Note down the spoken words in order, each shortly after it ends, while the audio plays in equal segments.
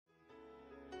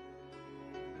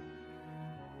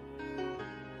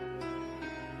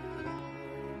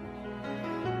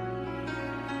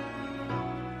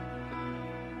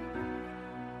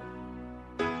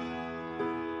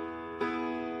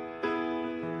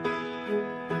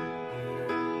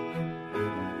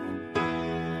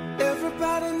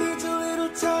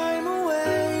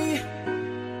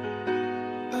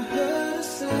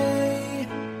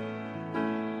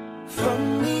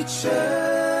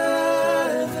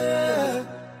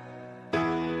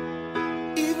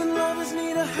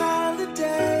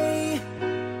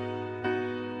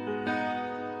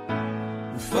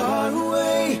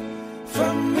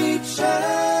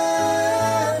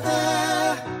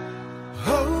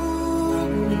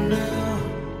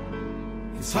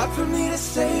It's hard for me to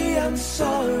say I'm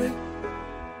sorry.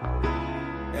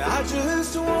 I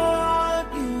just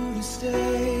want you to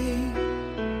stay.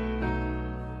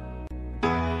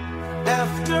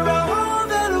 After all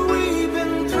that we've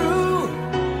been through,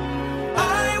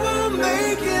 I will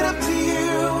make it up to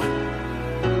you.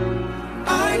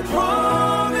 I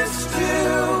promise to.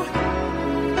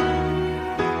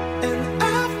 And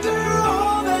after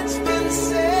all that's been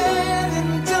said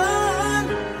and done,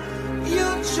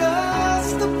 you're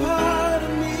just the part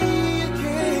of me you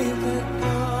can't let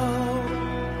go.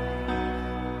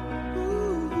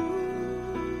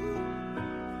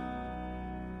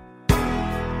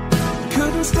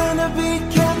 Couldn't stand to be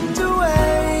kept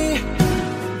away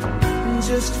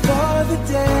just for the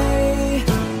day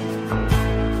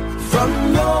from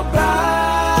your bride.